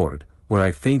hauled aboard, where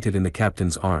I fainted in the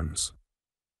captain's arms.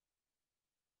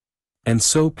 And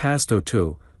so passed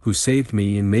Otoo, who saved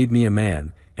me and made me a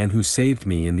man, and who saved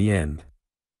me in the end.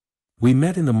 We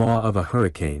met in the maw of a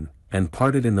hurricane, and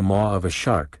parted in the maw of a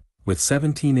shark, with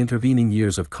 17 intervening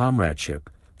years of comradeship,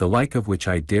 the like of which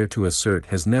I dare to assert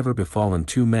has never befallen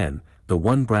two men, the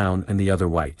one brown and the other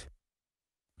white.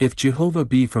 If Jehovah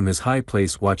be from his high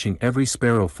place watching every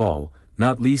sparrow fall,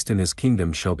 not least in his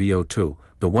kingdom shall be Otoo,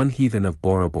 the one heathen of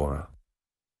Bora Bora.